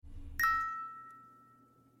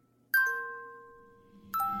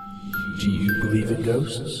Do you believe in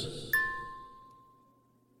ghosts?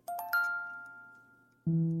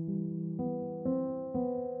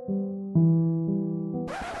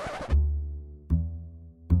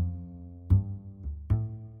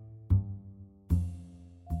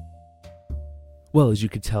 Well, as you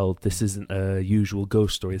can tell, this isn't a usual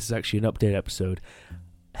ghost story. This is actually an update episode,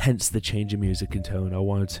 hence the change in music and tone. I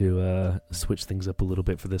wanted to switch things up a little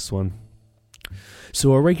bit for this one.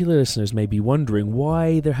 So our regular listeners may be wondering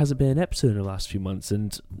why there hasn't been an episode in the last few months,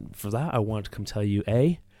 and for that I wanted to come tell you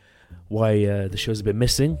A, why the shows have been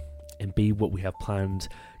missing, and B, what we have planned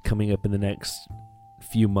coming up in the next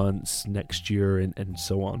few months, next year, and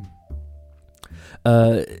so on.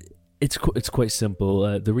 It's quite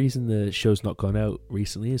simple. The reason the show's not gone out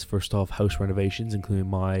recently is, first off, house renovations, including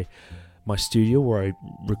my studio where I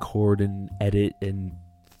record and edit and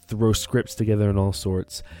throw scripts together and all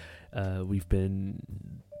sorts. We've been,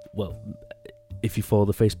 well, if you follow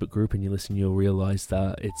the Facebook group and you listen, you'll realize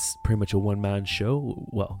that it's pretty much a one-man show.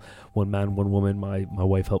 Well, one man, one woman. My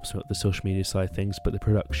wife helps me with the social media side of things, but the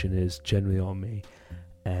production is generally on me.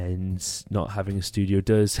 And not having a studio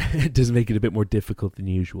does make it a bit more difficult than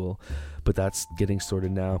usual, but that's getting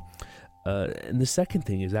sorted now. And the second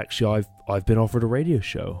thing is, actually I've been offered a radio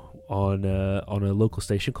show on a local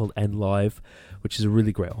station called N Live, which is a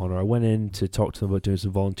really great honor. I went in to talk to them about doing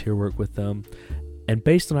some volunteer work with them, and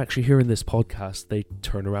based on actually hearing this podcast, they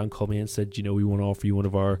turned around, called me and said, we want to offer you one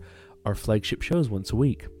of our flagship shows once a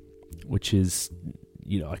week, which is,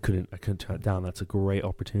 I couldn't turn it down. That's a great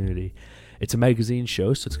opportunity. It's a magazine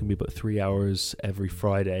show, so it's going to be about 3 hours every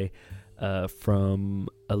Friday, from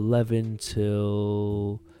 11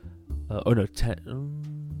 till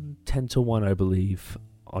 10 to 1, I believe,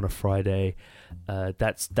 on a Friday.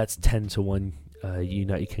 That's 10 to 1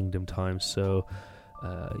 United Kingdom time, so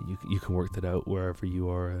you can work that out wherever you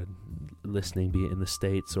are listening, be it in the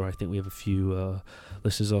States, or I think we have a few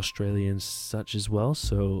listeners Australians such as well,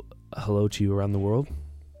 so hello to you around the world.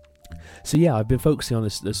 So yeah, I've been focusing on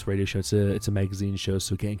this radio show. It's a magazine show,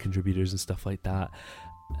 so getting contributors and stuff like that.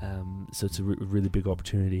 So it's a really big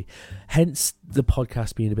opportunity. Hence the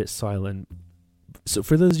podcast being a bit silent. So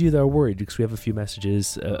for those of you that are worried, because we have a few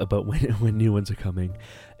messages about when new ones are coming,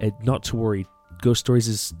 not to worry. Ghost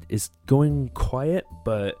Stories is going quiet,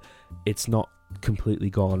 but it's not completely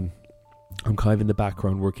gone. I'm kind of in the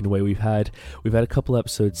background working away. We've had a couple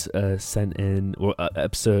episodes sent in, or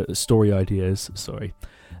episode story ideas.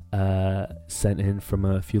 Sent in from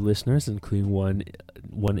a few listeners, including one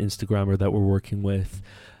Instagrammer that we're working with.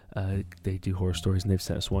 They do horror stories and they've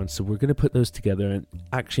sent us one, so we're going to put those together. And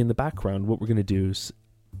actually in the background, what we're going to do is,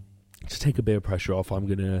 to take a bit of pressure off, I'm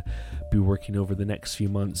going to be working over the next few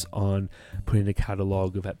months on putting a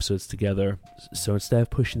catalogue of episodes together. So instead of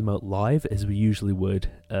pushing them out live as we usually would,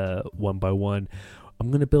 one by one, I'm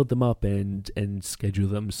going to build them up and schedule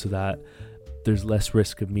them so that there's less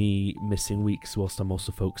risk of me missing weeks, whilst I'm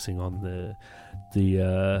also focusing on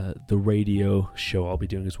the radio show I'll be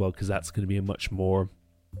doing as well, because that's going to be a much more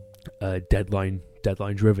deadline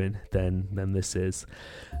driven than this is.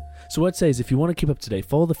 So what I'd say is, if you want to keep up to date,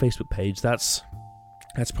 follow the Facebook page. That's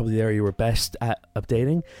probably the area we're best at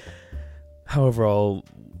updating. However,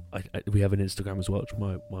 we have an Instagram as well, which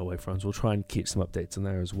my wife runs. We'll try and keep some updates on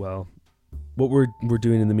there as well. What we're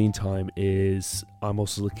doing in the meantime is, I'm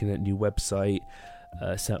also looking at a new website,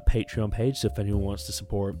 set up Patreon page, so if anyone wants to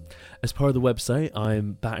support. As part of the website,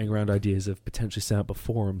 I'm batting around ideas of potentially setting up a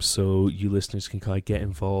forum, so you listeners can kind of get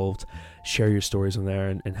involved, share your stories on there,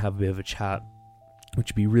 and have a bit of a chat,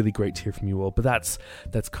 which would be really great to hear from you all. But that's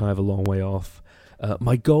kind of a long way off.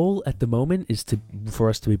 My goal at the moment is for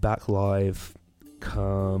us to be back live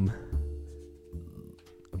come...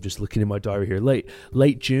 I'm just looking in my diary here.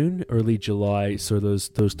 Late June, early July, so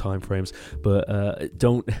those time frames. But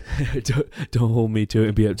don't hold me to it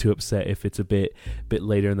and be too upset if it's a bit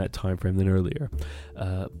later in that time frame than earlier.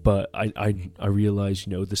 But I realize,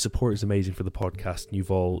 the support is amazing for the podcast. And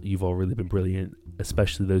you've all really been brilliant,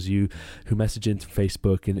 especially those of you who message into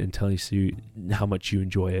Facebook and telling us how much you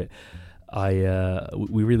enjoy it.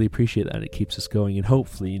 We really appreciate that, and it keeps us going, and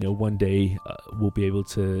hopefully one day we'll be able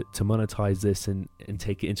to monetize this and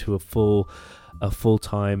take it into a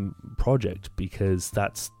full-time project, because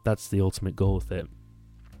that's the ultimate goal with it.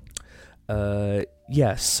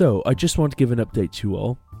 So I just want to give an update to you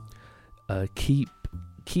all.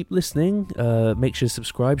 Keep listening. Make sure to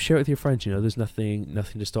subscribe, share it with your friends. There's nothing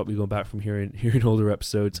to stop you going back from hearing older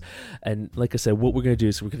episodes. And like I said, what we're going to do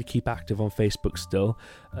is we're going to keep active on Facebook still,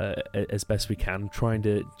 as best we can, trying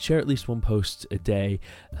to share at least one post a day,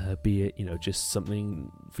 be it just something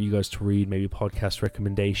for you guys to read, maybe podcast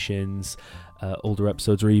recommendations, older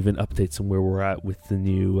episodes, or even updates on where we're at with the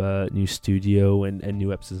new studio and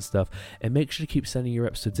new episodes and stuff. And make sure to keep sending your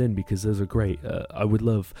episodes in, because those are great. I'd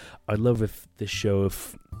love if this show,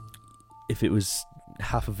 if it was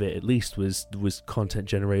half of it at least was content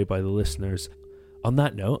generated by the listeners. On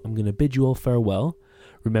that note, I'm going to bid you all farewell.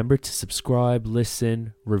 Remember to subscribe,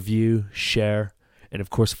 listen, review, share, and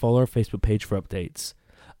of course follow our Facebook page for updates.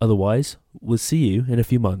 Otherwise, we'll see you in a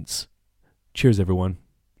few months. Cheers, everyone.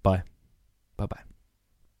 Bye. Bye-bye.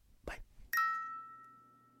 Bye.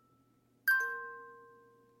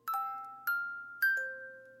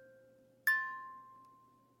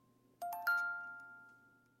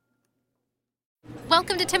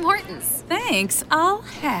 Welcome to Tim Hortons. Thanks. I'll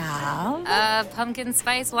have A pumpkin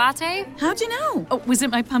spice latte? How'd you know? Oh, was it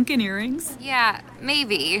my pumpkin earrings? Yeah,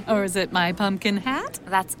 maybe. Or is it my pumpkin hat?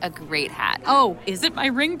 That's a great hat. Oh, is it my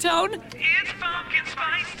ringtone? It's pumpkin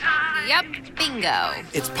spice time. Yep, bingo.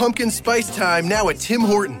 It's pumpkin spice time now at Tim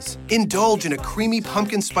Hortons. Indulge in a creamy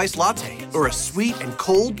pumpkin spice latte or a sweet and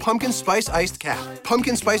cold pumpkin spice iced cap.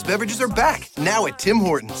 Pumpkin spice beverages are back now at Tim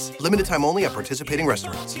Hortons. Limited time only at participating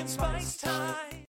restaurants. Pumpkin spice time.